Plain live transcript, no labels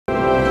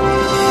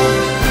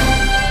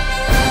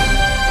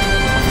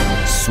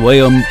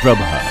Swayam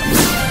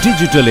Prabha.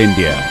 Digital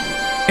India.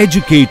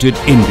 Educated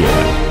India.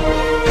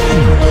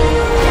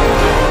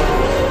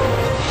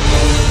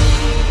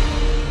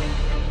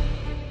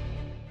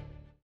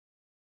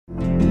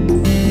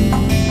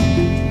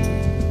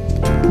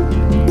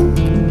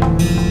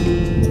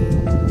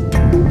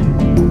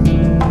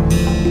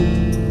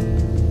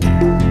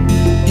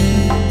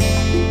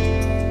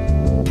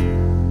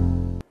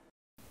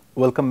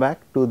 Welcome back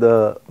to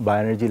the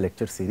Bioenergy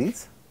lecture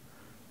series.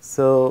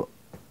 So,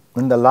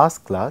 in the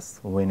last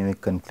class when we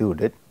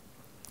concluded,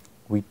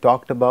 we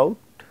talked about,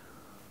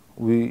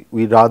 we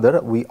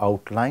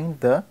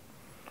outlined the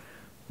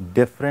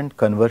different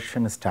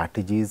conversion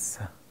strategies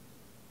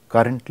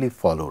currently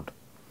followed,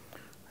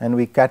 and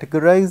we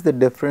categorized the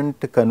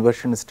different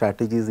conversion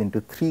strategies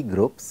into three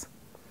groups.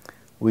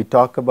 We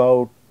talked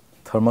about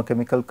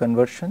thermochemical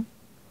conversion,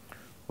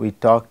 we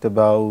talked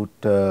about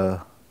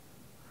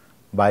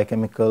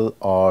biochemical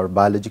or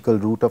biological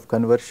route of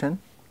conversion.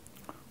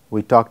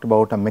 We talked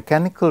about a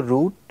mechanical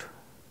route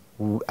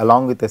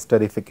along with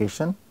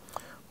esterification,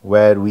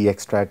 where we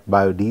extract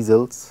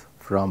biodiesels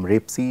from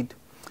rapeseed,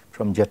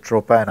 from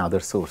jatropha and other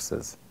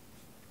sources.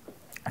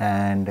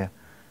 And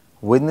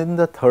within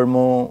the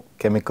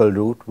thermochemical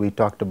route, we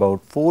talked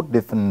about 4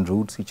 different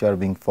routes which are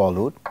being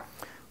followed,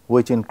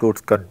 which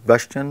includes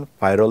combustion,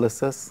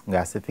 pyrolysis,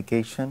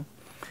 gasification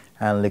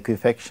and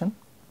liquefaction.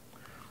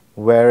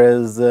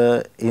 Whereas,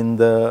 in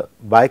the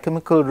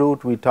biochemical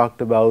route, we talked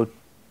about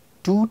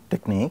 2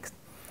 techniques,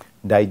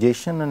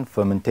 digestion and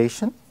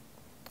fermentation,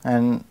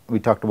 and we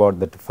talked about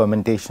that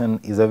fermentation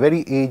is a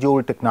very age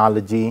old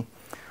technology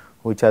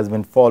which has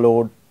been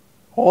followed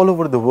all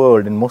over the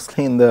world, and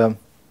mostly in the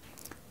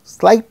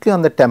slightly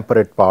on the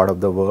temperate part of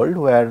the world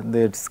where it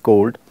is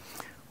cold,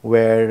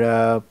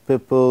 where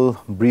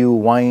people brew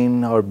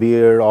wine or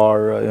beer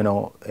or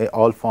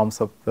all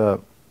forms of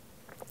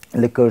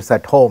liquors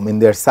at home in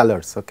their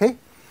cellars, okay,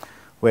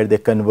 where they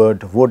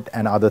convert wood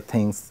and other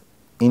things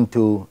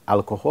into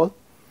alcohol.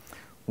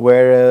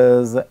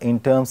 Whereas, in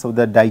terms of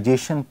the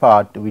digestion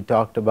part, we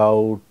talked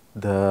about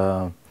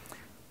the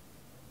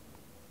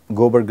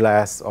gobar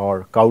glass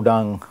or cow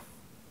dung,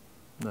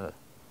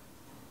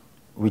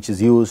 which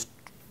is used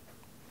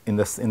in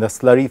the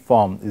slurry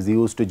form, is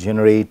used to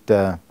generate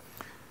the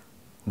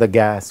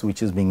gas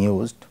which is being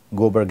used,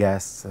 gobar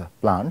gas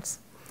plants.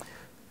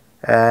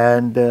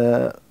 And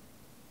there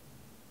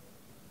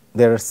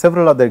are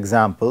several other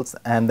examples,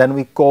 and then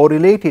we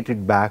correlated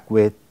it back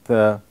with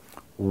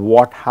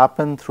what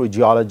happened through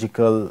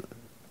geological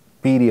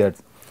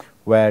periods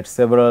where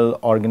several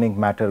organic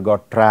matter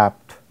got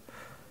trapped,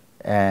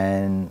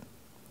 and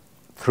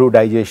through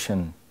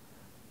digestion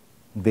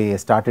they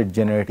started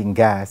generating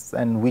gas,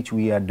 and which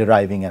we are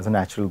deriving as a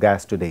natural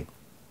gas today,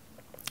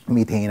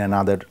 methane and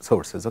other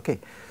sources. Okay.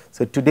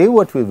 So, today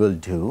what we will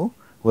do,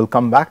 we will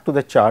come back to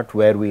the chart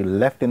where we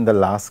left in the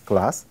last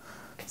class.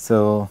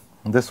 So,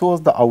 this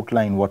was the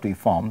outline what we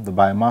formed, the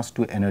biomass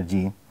to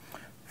energy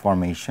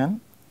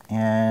formation,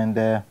 and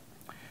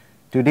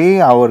today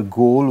our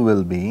goal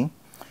will be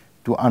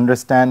to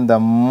understand the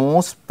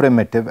most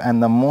primitive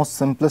and the most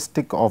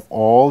simplistic of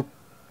all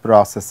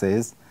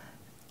processes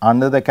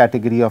under the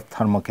category of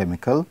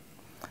thermochemical,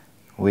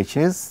 which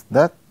is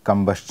the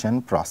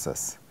combustion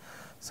process.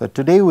 So,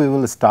 today we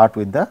will start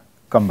with the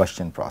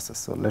combustion process.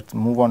 So, let us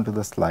move on to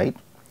the slide.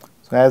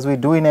 So, as we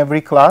do in every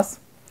class,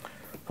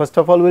 first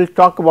of all, we will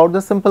talk about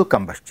the simple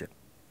combustion.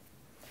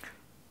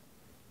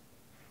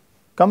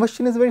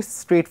 Combustion is a very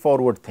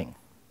straightforward thing.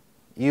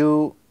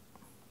 You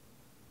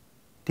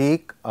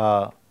take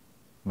a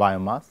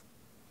biomass,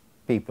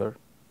 paper,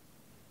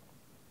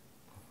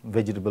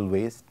 vegetable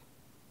waste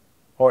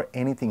or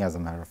anything as a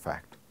matter of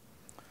fact,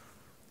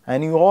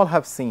 and you all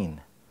have seen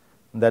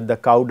that the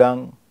cow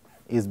dung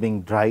is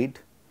being dried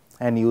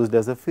and used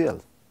as a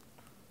fuel.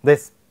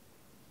 This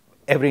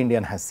every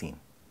Indian has seen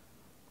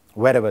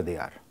wherever they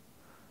are.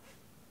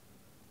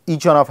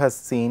 Each one of us has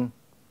seen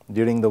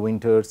during the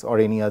winters or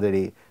any other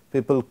day,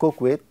 people cook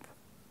with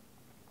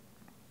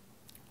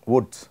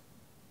woods.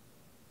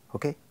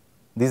 Okay?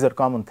 These are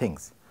common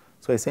things.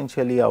 So,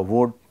 essentially a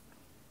wood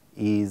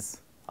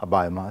is a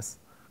biomass,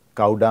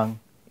 cow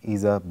dung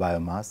is a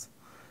biomass.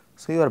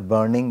 So, you are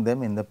burning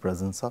them in the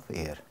presence of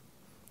air.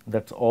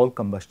 That is all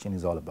combustion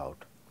is all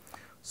about.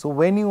 So,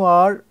 when you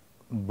are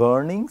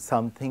burning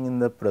something in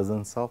the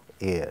presence of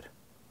air,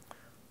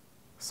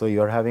 so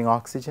you are having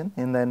oxygen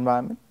in the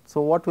environment. So,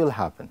 what will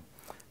happen?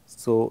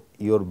 So,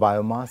 your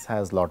biomass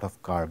has lot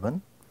of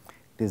carbon,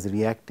 it is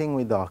reacting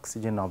with the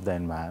oxygen of the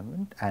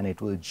environment, and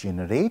it will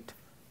generate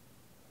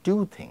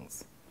 2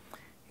 things.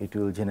 It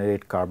will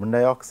generate carbon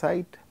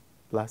dioxide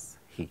plus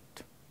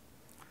heat.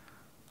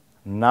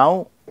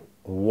 Now,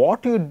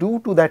 what you do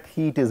to that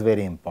heat is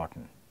very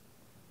important,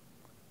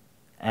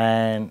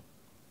 and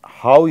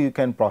how you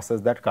can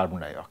process that carbon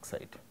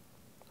dioxide.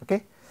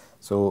 Okay?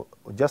 So,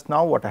 just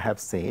now what I have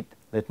said,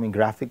 let me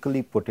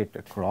graphically put it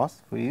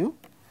across for you.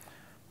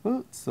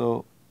 Well,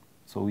 so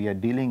we are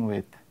dealing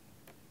with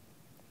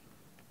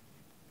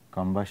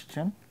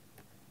combustion,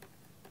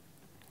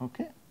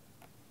 okay,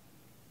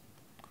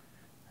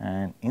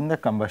 And in the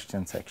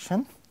combustion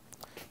section,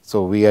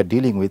 so we are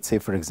dealing with, say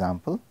for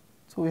example,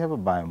 so we have a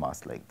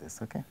biomass like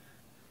this. Okay.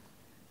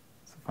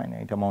 So,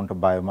 finite amount of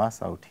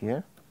biomass out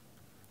here,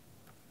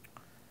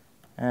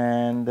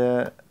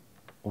 and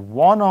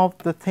one of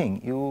the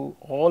thing you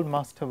all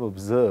must have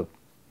observed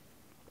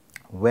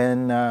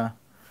when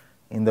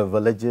in the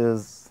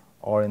villages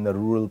or in the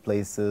rural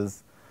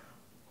places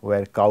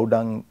where cow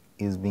dung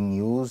is being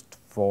used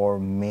for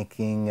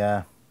making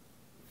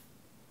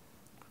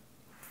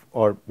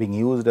or being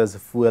used as a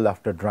fuel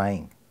after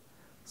drying.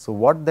 So,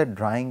 what that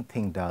drying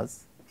thing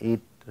does,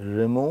 it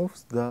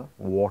removes the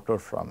water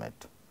from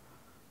it.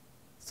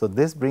 So,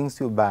 this brings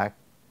you back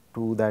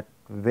to that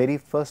very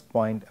first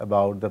point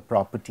about the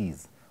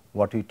properties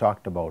what we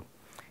talked about,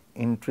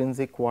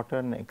 intrinsic water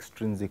and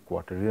extrinsic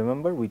water.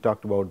 Remember we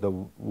talked about the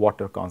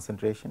water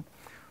concentration.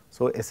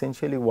 So,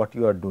 essentially what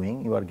you are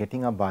doing, you are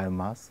getting a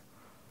biomass,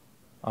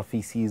 a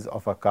feces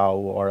of a cow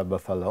or a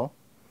buffalo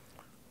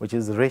which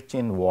is rich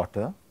in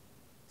water.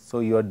 So,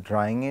 you are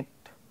drying it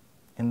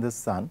in the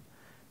sun,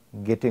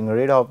 getting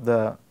rid of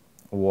the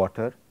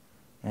water,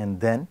 and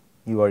then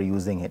you are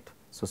using it.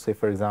 So, say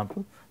for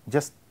example,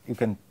 just you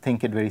can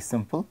think it very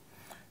simple.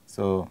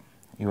 So,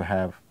 you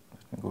have,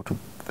 let me go to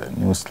the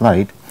new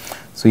slide.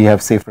 So, you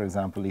have, say for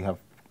example, you have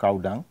cow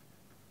dung.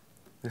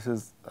 This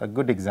is a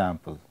good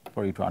example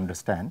for you to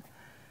understand.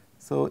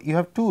 So, you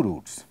have two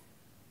routes.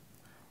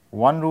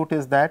 One route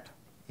is that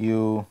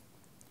you,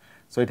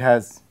 so it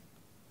has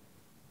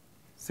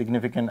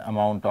significant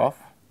amount of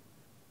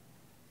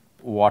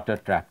water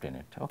trapped in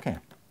it, okay,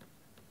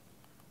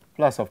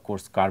 plus of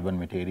course carbon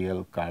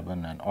material,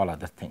 carbon and all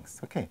other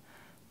things, okay,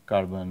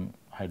 carbon,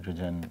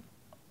 hydrogen,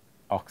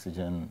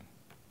 oxygen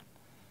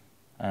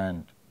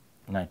and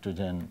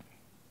nitrogen,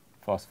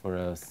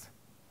 phosphorus,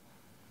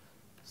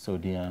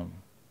 sodium,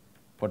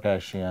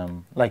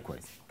 potassium,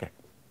 likewise. Okay.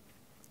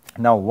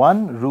 Now,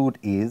 one route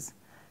is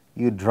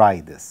you dry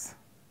this,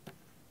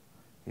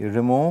 you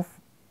remove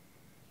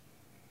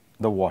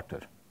the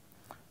water,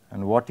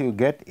 and what you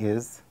get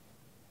is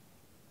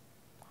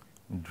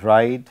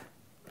dried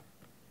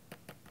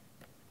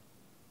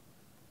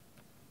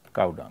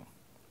cow dung,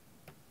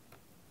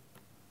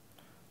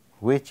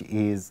 which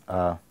is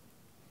a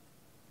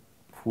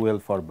fuel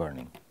for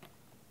burning.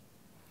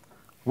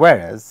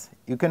 Whereas,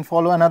 you can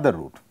follow another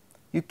route,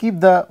 you keep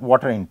the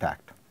water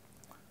intact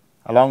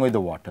along with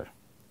the water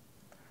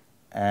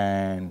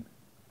and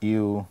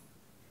you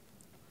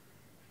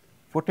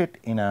put it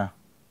in a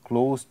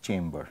closed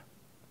chamber,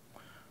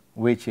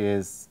 which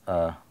is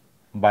a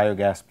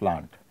biogas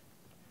plant.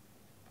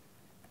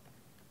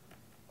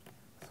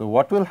 So,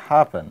 what will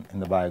happen in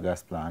the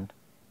biogas plant,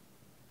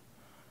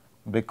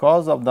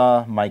 because of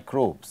the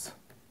microbes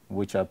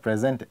which are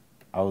present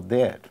out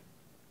there,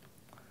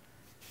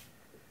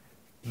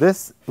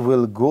 this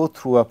will go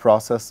through a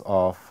process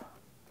of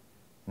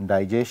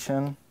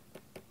digestion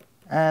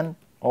and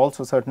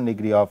also certain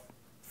degree of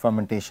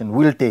fermentation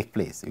will take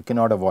place, you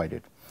cannot avoid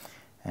it,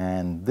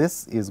 and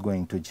this is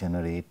going to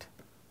generate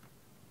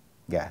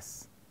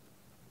gas.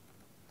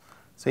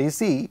 So, you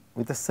see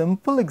with a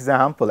simple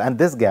example, and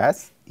this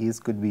gas is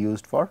could be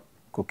used for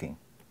cooking,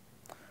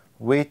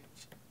 which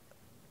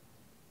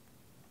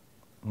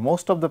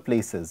most of the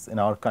places in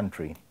our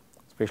country,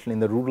 especially in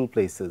the rural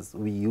places,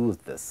 we use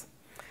this.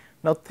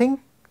 Now,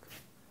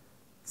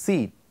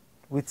 see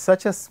with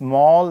such a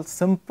small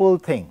simple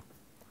thing,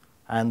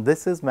 and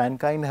this is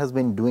mankind has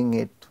been doing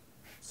it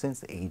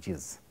since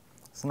ages.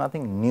 It is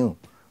nothing new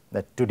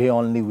that today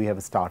only we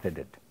have started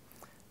it.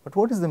 But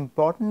what is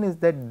important is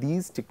that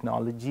these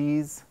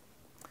technologies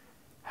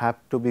have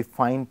to be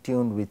fine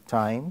tuned with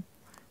time,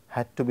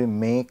 had to be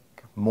made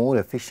more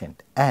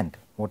efficient, and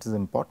what is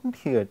important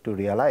here to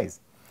realize,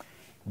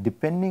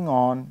 depending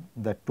on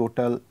the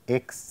total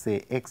x,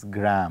 say x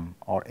gram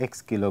or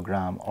x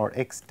kilogram or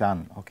x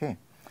ton, okay,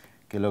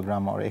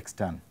 kilogram or x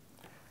ton,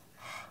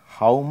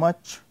 how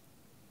much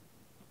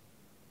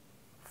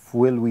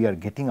fuel we are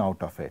getting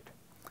out of it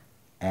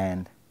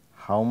and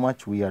how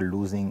much we are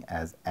losing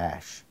as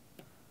ash,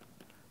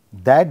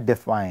 that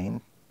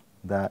define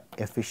the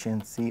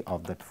efficiency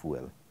of that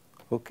fuel.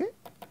 Okay.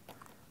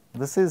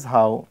 This is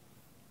how,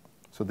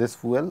 so this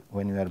fuel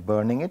when we are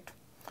burning it,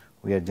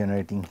 we are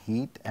generating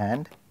heat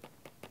and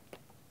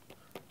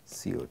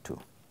CO2.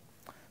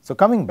 So,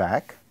 coming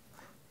back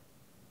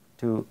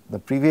to the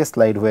previous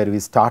slide where we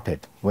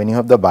started, when you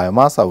have the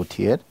biomass out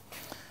here,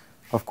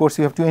 of course,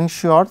 you have to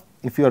ensure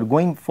if you are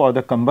going for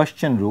the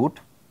combustion route,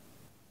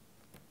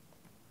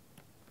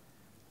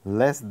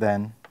 less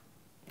than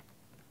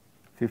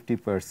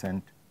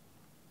 50%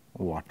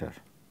 water.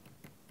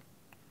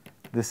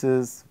 This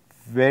is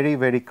very,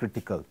 very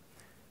critical.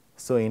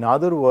 So, in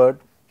other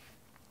words,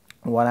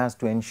 one has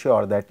to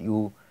ensure that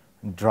you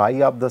dry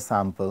up the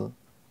sample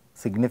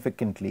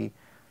significantly,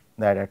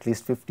 that at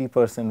least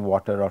 50%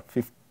 water or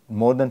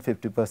more than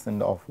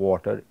 50% of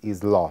water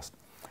is lost.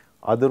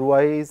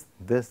 Otherwise,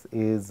 this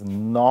is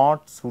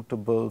not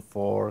suitable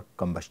for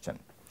combustion.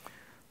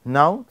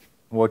 Now,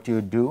 what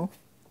you do,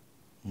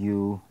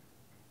 you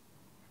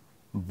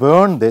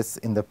burn this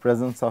in the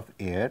presence of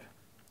air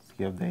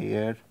you have the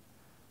air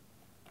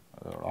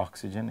or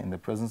oxygen. In the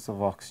presence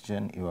of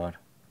oxygen, you are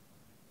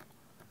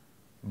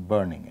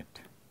burning it.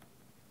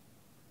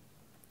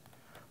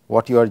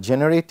 What you are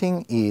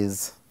generating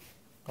is,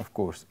 of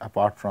course,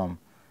 apart from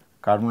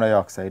carbon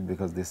dioxide,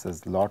 because this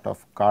is lot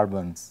of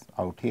carbons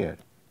out here,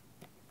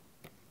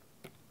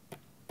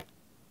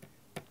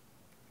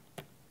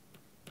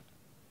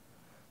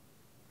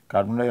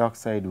 carbon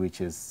dioxide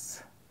which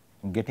is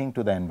getting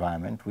to the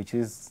environment, which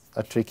is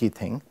a tricky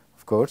thing,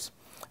 of course,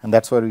 and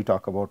that is where we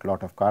talk about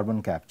lot of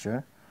carbon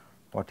capture.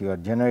 What you are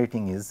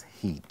generating is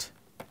heat.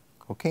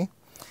 Okay.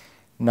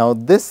 Now,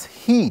 this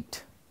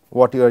heat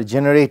what you are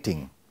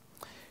generating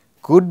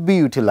could be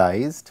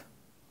utilized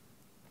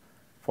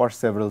for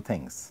several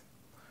things.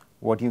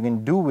 What you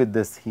can do with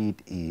this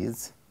heat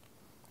is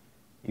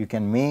you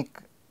can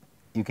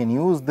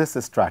use this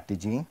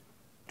strategy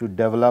to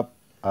develop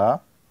a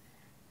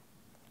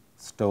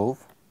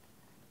stove,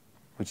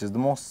 which is the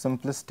most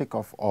simplistic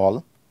of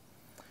all.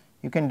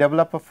 You can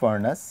develop a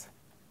furnace,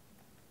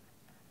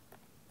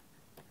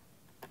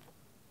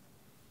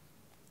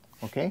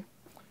 okay.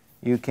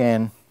 You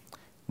can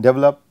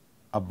develop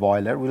a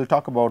boiler. We will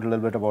talk about a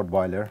little bit about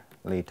boiler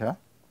later.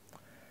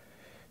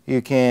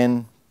 You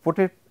can put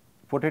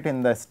it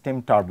in the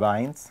steam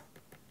turbines.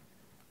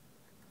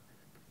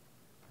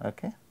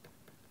 Okay.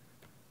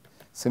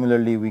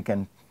 Similarly, we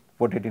can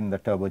put it in the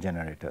turbo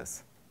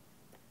generators.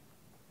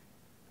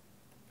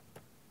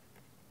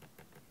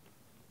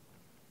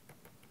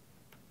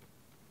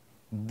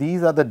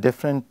 These are the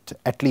different,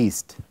 at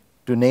least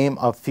to name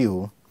a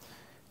few,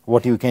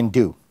 what you can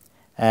do.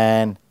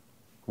 And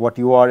what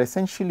you are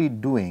essentially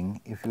doing,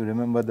 if you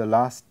remember the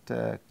last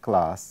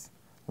class,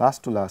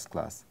 last to last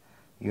class,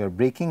 you are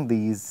breaking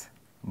these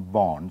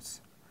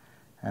bonds,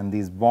 and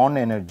these bond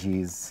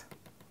energies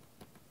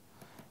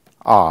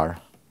are,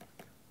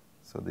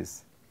 so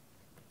this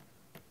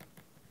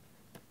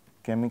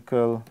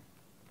chemical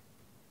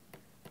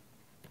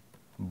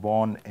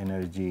bond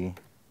energy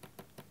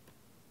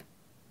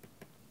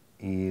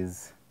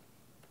is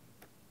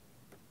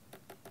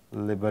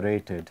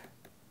liberated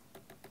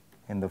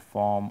in the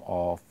form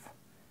of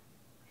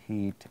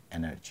heat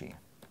energy.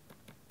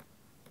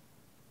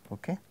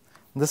 Okay.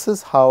 This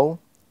is how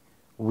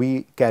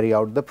we carry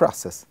out the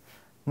process.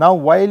 Now,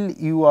 while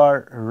you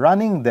are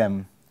running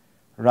them,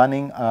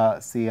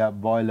 say a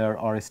boiler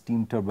or a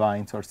steam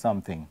turbines or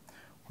something,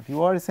 what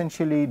you are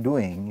essentially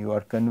doing, you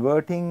are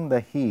converting the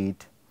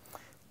heat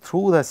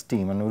through the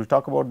steam, and we will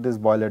talk about this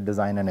boiler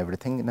design and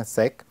everything in a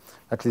sec,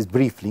 at least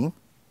briefly.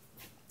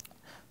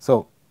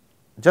 So,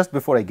 just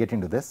before I get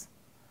into this,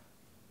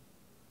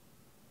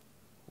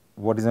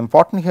 what is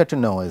important here to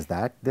know is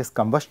that this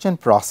combustion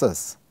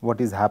process,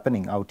 what is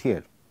happening out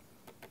here,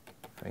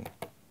 right,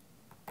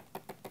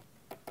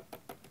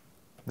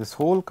 this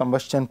whole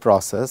combustion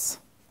process,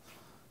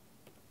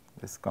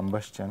 this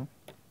combustion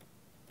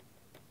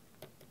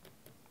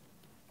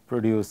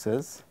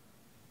produces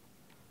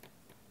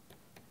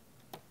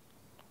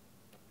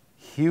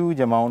huge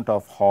amount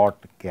of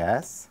hot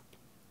gas,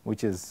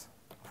 which is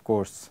of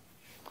course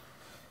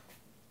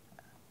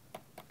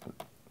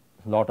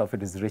lot of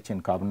it is rich in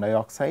carbon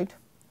dioxide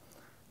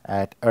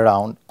at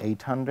around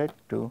 800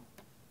 to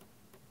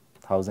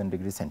 1000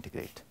 degrees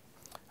centigrade.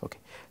 Okay.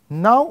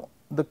 Now,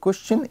 the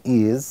question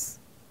is,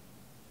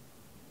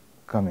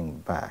 coming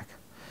back,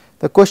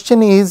 the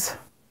question is,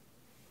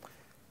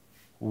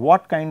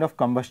 what kind of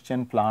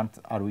combustion plants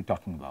are we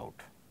talking about?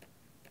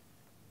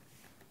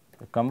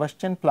 The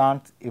combustion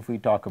plants, if we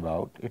talk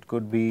about, it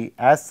could be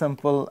as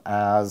simple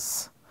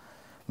as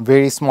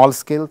very small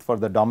scale for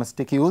the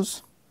domestic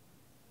use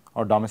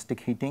or domestic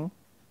heating,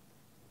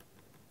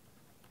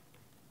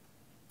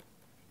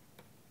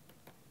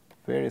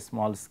 very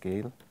small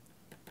scale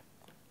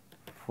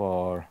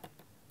for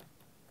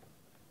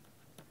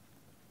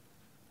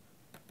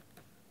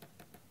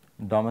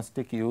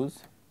domestic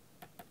use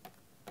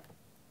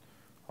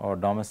or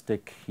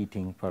domestic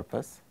heating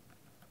purpose,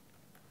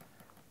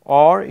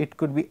 or it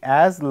could be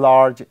as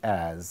large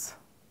as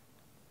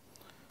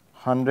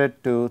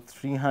 100 to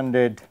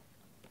 300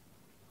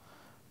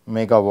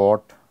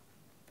 megawatt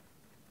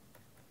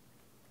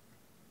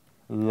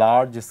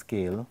large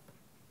scale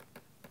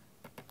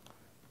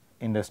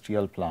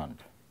industrial plant.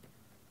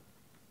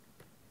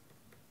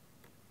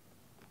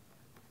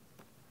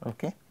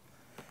 Okay.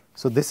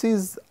 So, this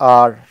is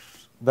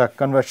the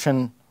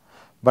conversion,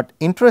 but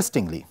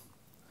interestingly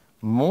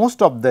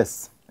most of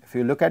this, if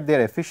you look at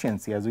their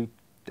efficiency,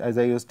 as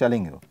I was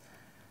telling you,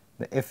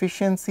 the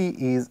efficiency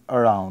is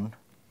around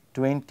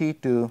 20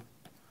 to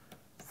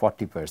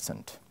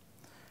 40%.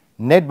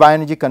 Net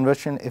bioenergy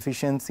conversion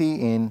efficiency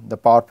in the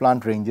power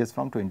plant ranges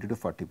from 20 to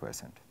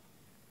 40%.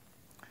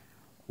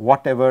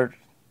 Whatever,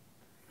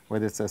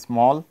 whether it is a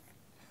small,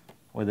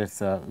 whether it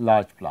is a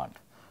large plant.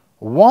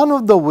 One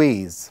of the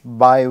ways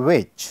by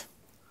which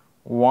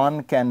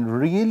one can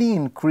really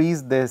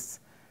increase this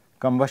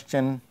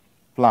combustion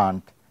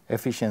plant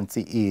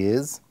efficiency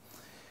is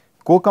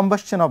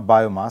co-combustion of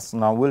biomass.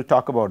 Now, we will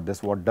talk about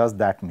this, what does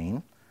that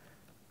mean?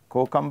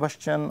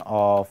 Co-combustion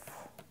of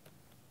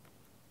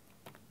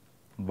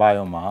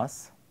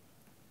biomass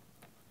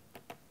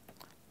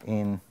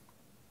in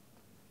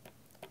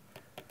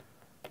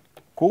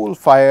coal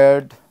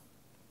fired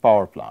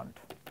power plant.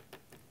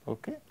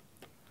 Okay.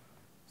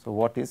 So,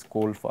 what is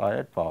coal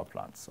fired power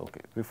plants?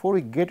 Okay. Before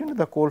we get into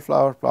the coal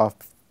fired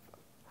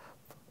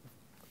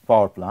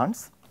power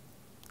plants,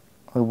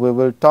 we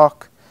will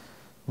talk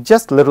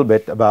just a little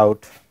bit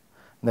about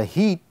the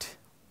heat.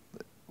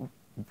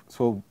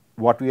 So,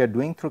 what we are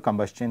doing through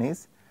combustion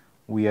is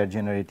we are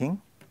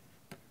generating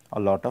a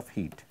lot of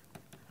heat.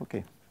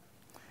 Okay.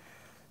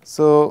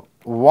 So,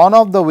 one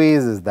of the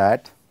ways is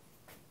that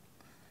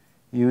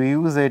you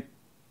use it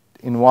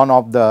in one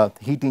of the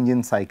heat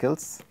engine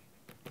cycles,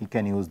 you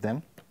can use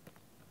them.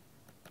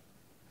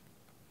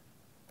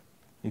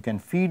 You can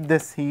feed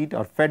this heat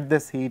or fed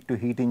this heat to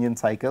heat engine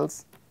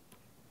cycles.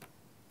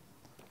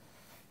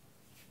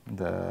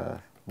 The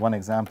one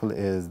example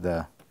is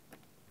the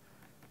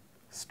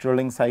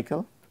Stirling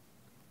cycle,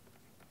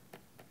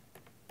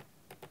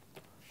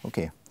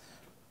 okay,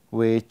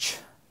 which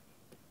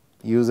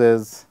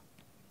uses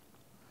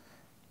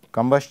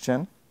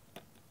combustion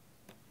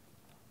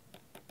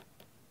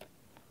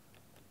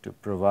to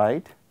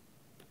provide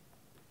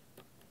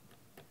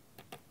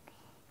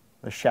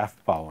the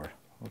shaft power.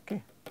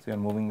 Okay. So, you are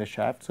moving the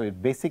shaft. So,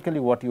 basically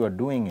what you are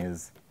doing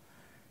is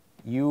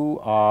you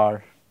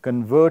are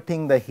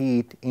converting the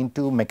heat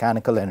into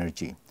mechanical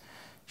energy,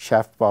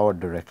 shaft power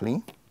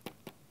directly.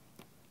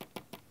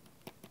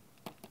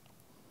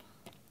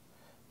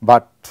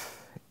 But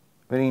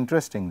very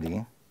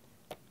interestingly,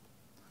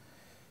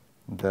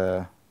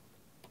 the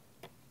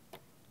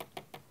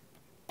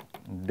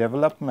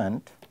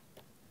development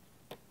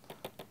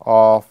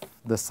of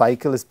the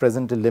cycle is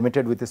presently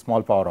limited with a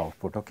small power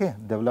output. Okay.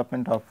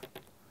 Development of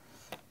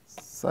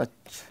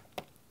such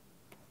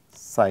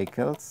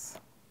cycles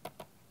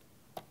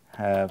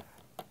have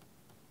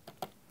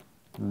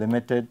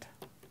limited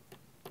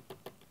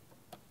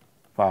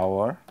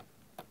power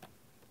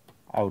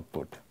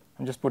output.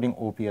 I am just putting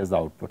OP as the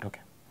output.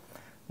 Okay.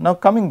 Now,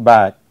 coming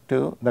back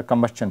to the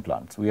combustion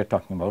plants, we are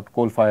talking about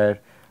coal fire.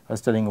 I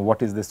was telling you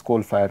what is this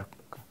coal fire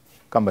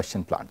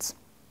combustion plants.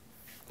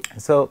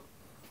 So,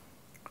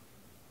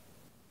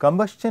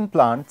 combustion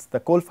plants, the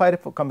coal fire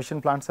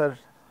combustion plants are,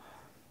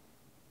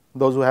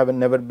 those who have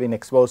never been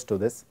exposed to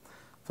this,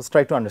 first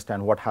try to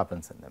understand what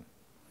happens in them.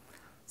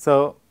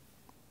 So,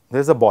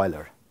 there is a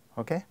boiler,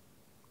 okay, it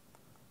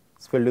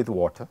is filled with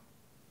water.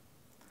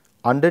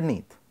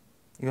 Underneath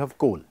you have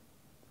coal.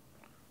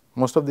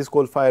 Most of this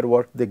coal fire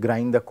work, they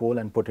grind the coal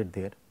and put it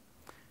there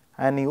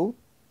and you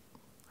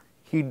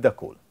heat the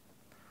coal.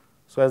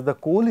 So, as the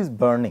coal is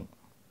burning,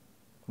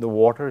 the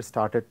water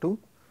started to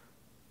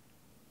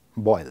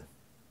boil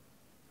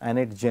and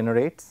it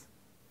generates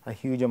a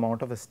huge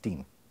amount of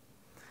steam.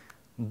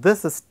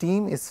 This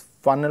steam is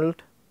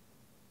funneled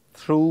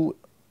through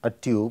a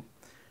tube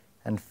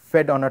and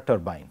fed on a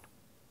turbine.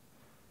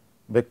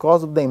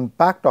 Because of the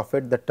impact of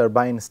it, the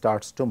turbine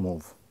starts to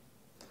move,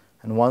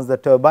 and once the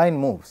turbine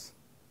moves,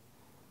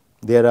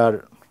 there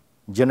are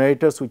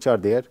generators which are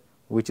there,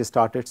 which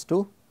starts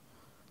to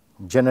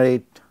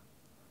generate,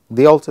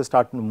 they also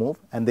start to move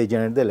and they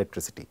generate the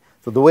electricity.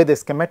 So, the way the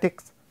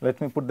schematics,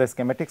 let me put the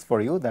schematics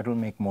for you, that will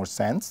make more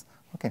sense.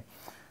 Okay.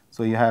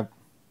 So, you have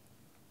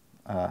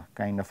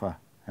kind of a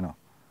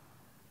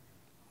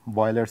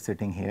boiler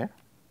sitting here.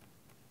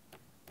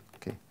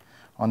 Okay.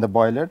 On the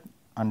boiler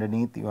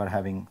underneath you are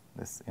having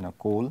this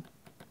coal.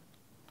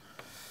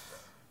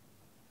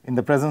 In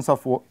the presence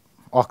of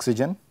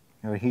oxygen,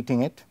 you are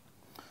heating it.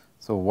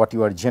 So, what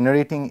you are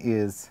generating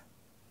is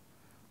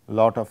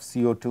lot of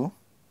CO2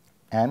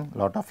 and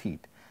lot of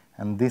heat,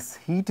 and this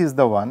heat is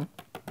the one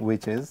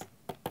which is,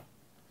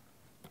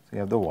 so you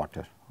have the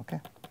water. Okay.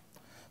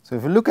 So,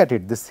 if you look at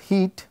it, this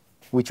heat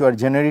which you are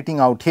generating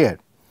out here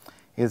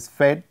is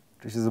fed,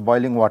 which is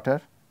boiling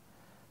water,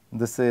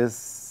 this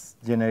is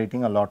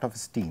generating a lot of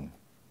steam.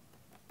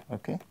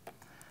 Okay.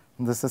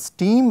 This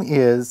steam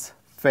is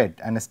fed,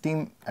 and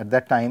steam at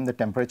that time the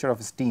temperature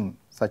of steam,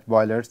 such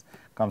boilers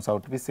comes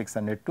out to be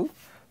 600 to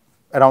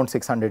around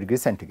 600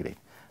 degrees centigrade.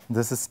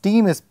 This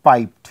steam is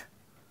piped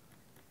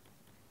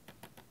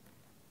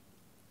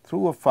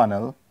through a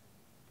funnel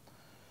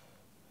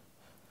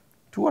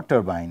to a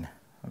turbine.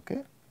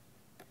 Okay.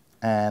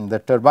 And the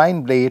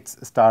turbine blades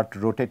start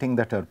rotating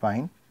the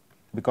turbine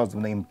because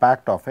of the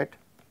impact of it,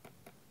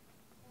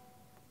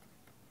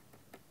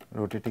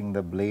 rotating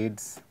the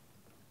blades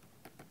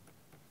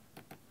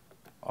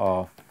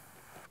of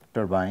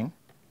turbine,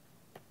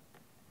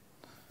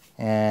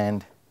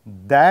 and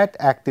that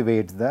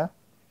activates the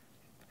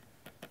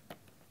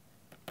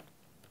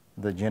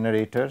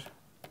generator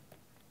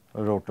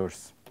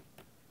rotors,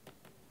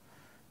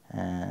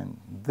 and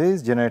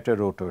these generator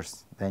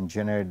rotors then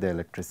generate the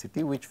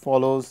electricity, which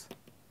follows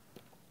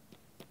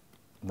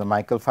the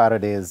Michael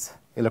Faraday's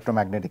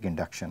electromagnetic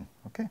induction.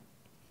 Okay.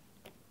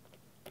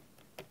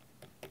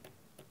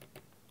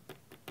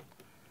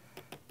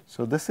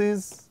 So, this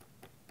is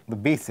the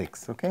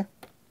basics. Okay.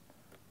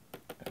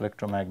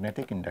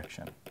 Electromagnetic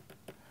induction,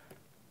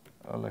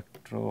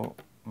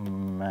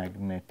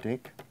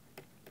 electromagnetic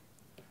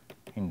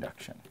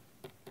induction.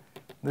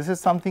 This is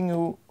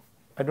something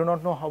I do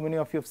not know how many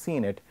of you have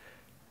seen it.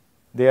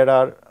 There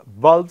are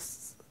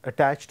bulbs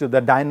attached to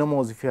the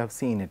dynamos, if you have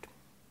seen it.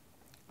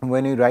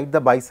 When you ride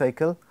the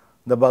bicycle,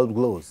 the bulb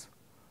glows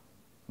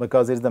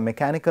because it is the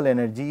mechanical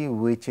energy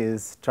which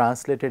is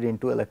translated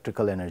into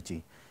electrical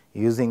energy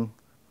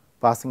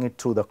passing it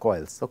through the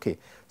coils. Okay.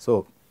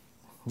 So,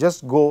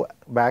 just go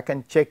back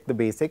and check the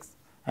basics,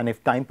 and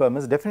if time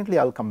permits, definitely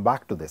I will come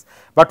back to this.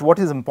 But what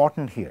is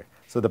important here?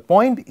 So, the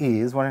point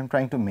is what I am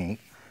trying to make.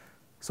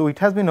 So, it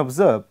has been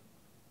observed.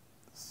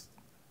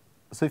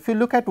 So, if you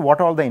look at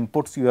what all the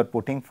inputs you are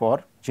putting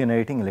for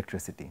generating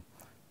electricity.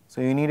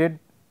 So, you needed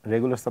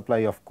regular supply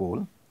of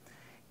coal,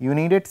 you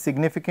needed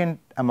significant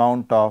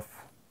amount of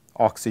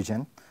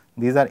oxygen,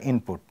 these are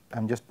input, I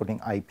am just putting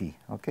IP,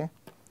 okay,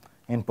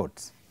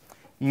 inputs.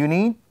 You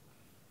need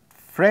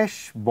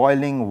fresh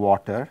boiling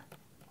water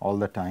all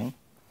the time,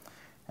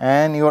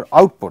 and your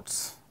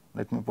outputs,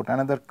 let me put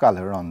another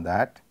color on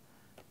that,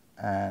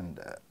 and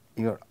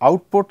your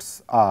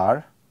outputs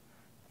are,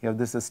 you have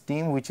this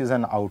steam which is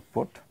an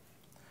output,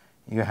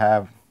 you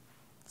have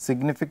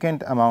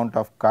significant amount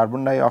of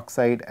carbon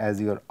dioxide as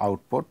your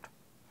output,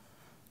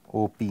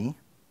 OP,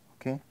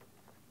 okay,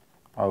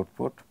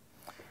 output,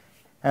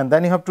 and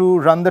then you have to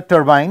run the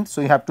turbine. So,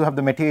 you have to have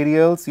the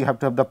materials, you have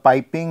to have the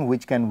piping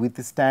which can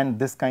withstand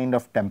this kind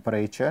of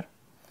temperature.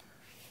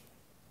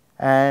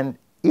 And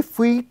if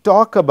we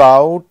talk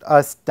about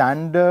a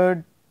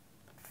standard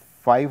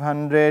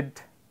 500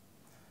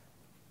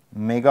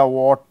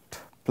 megawatt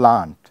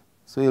plant,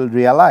 so you will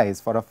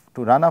realize to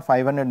run a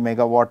 500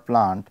 megawatt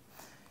plant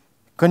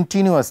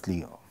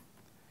continuously,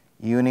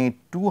 you need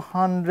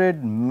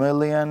 200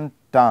 million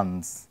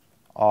tons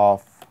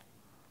of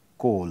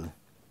coal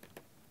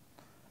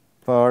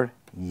per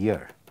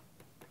year.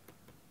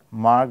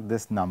 Mark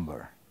this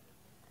number.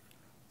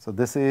 So,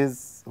 this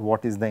is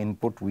what is the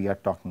input we are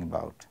talking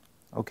about.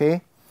 Okay?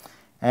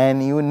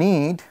 And you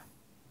need,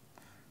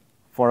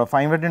 for a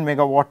 500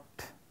 megawatt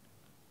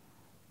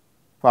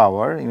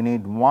power, you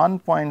need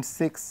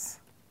 1.6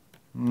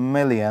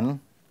 million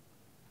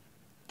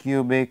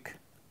cubic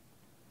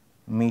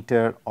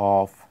meter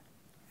of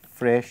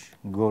fresh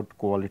good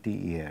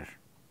quality air.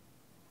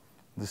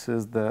 This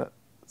is the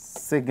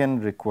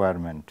second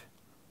requirement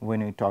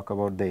when we talk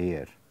about the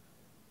air.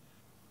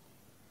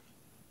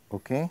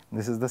 Okay.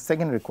 This is the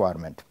second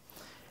requirement,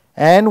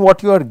 and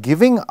what you are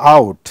giving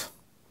out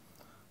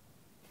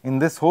in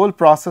this whole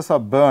process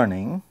of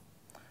burning,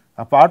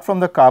 apart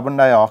from the carbon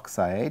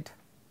dioxide,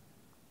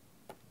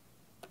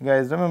 you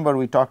guys remember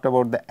we talked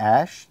about the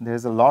ash, there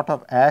is a lot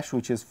of ash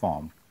which is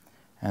formed,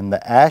 and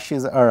the ash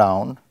is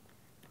around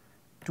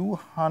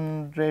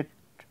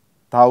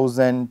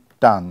 200,000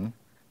 ton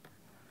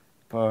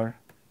per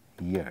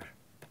year.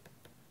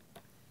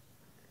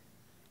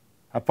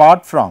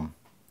 Apart from,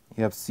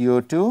 you have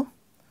CO2,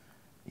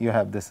 you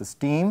have this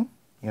steam,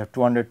 you have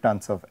 200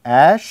 tons of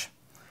ash,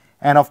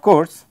 and of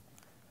course,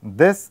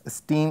 this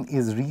steam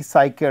is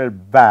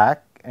recycled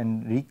back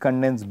and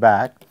recondensed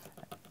back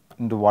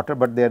into water,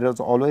 but there is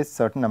always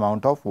certain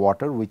amount of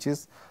water which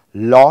is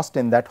lost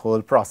in that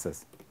whole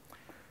process.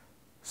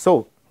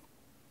 So,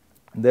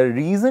 the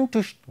reason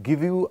to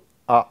give you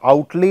a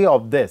outlay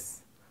of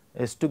this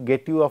is to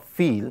get you a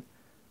feel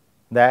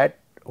that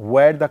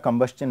where the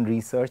combustion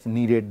research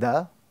needed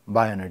the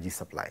bioenergy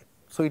supply.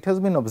 So, it has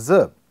been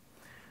observed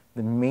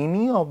that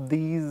many of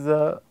these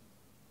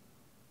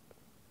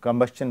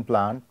combustion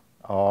plant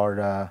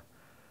or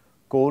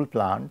coal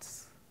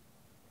plants,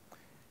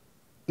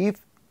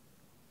 if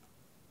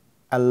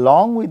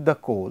along with the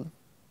coal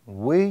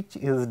which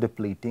is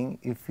depleting,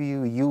 if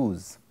you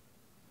use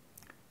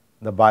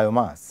the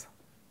biomass,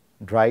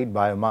 dried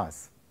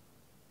biomass,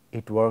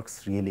 it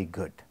works really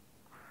good.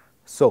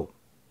 So,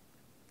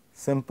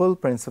 simple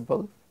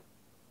principle.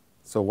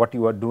 So, what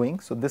you are doing?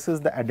 So, this is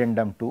the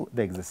addendum to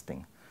the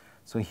existing.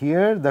 So,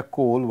 here the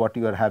coal what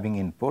you are having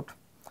input,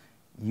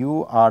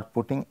 you are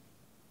putting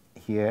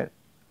here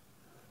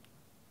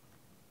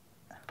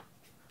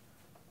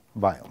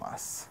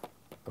biomass.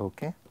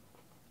 Okay.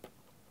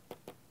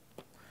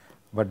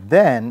 But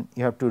then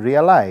you have to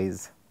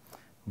realize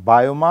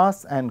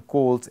biomass and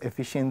coal's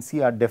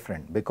efficiency are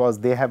different, because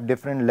they have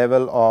different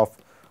level of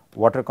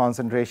water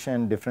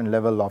concentration, different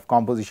level of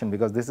composition,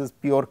 because this is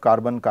pure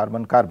carbon,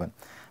 carbon, carbon,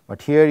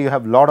 but here you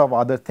have lot of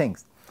other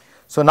things.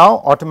 So, now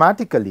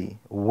automatically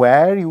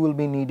where you will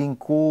be needing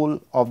coal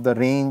of the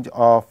range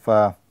of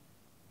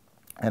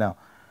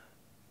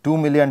 2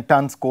 million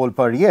tons coal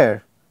per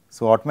year.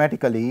 So,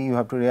 automatically you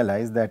have to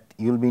realize that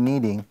you will be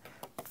needing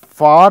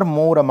far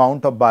more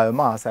amount of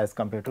biomass as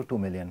compared to 2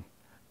 million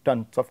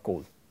tons of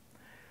coal.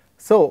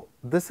 So,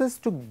 this is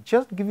to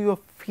just give you a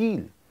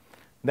feel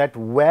that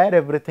where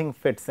everything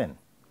fits in.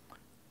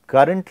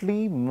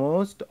 Currently,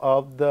 most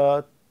of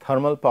the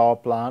thermal power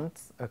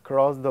plants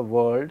across the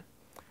world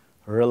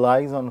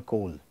relies on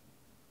coal,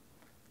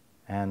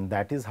 and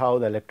that is how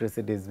the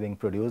electricity is being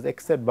produced,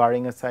 except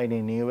barring aside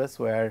in US,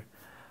 where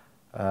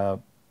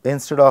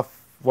instead of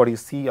what you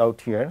see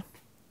out here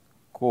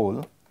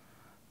coal,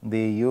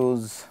 they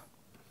use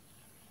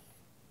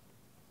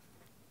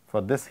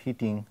For this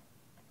heating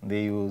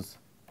they use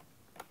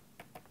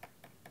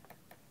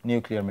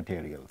nuclear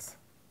materials,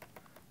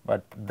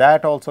 but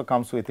that also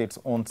comes with its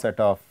own set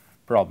of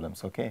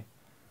problems. Okay.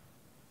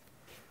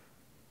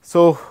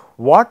 So,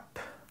 what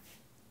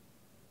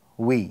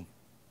we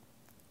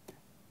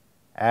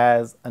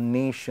as a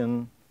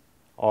nation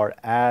or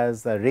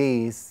as a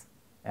race,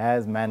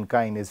 as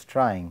mankind is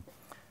trying,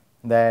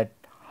 that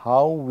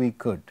how we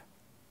could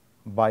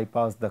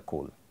bypass the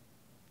coal.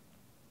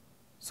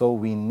 So,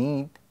 we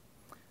need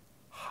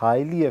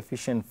highly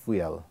efficient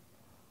fuel.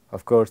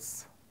 Of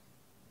course,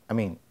 I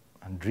mean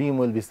a dream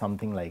will be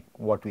something like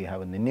what we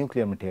have in the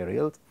nuclear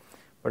materials,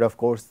 but of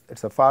course, it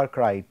is a far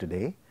cry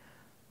today,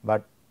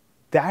 but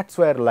that is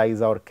where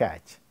lies our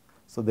catch.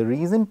 So, the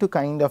reason to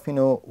kind of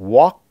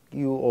walk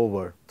you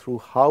over through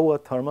how a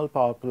thermal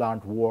power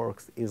plant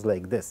works is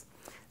like this,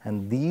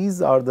 and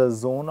these are the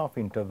zone of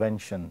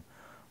intervention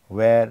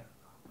where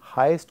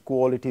highest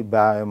quality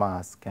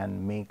biomass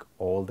can make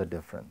all the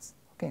difference.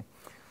 Okay.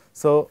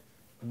 So,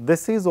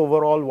 this is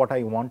overall what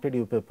I wanted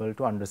you people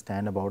to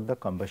understand about the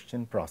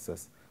combustion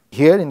process.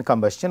 Here in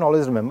combustion,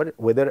 always remember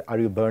whether are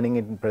you burning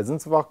it in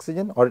presence of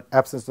oxygen or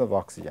absence of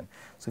oxygen.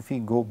 So, if we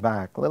go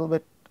back a little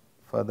bit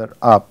further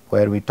up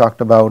where we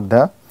talked about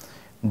the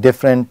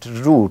different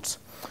routes.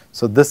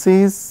 So, this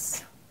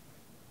is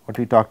what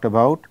we talked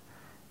about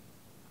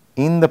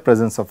in the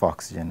presence of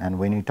oxygen, and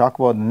when we talk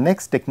about the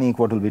next technique,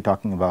 what we will be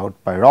talking about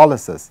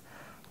pyrolysis,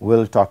 we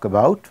will talk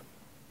about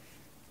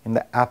in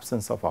the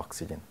absence of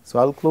oxygen. So,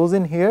 I will close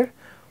in here,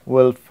 we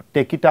will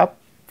take it up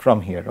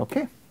from here.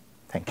 Okay.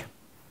 Thank you.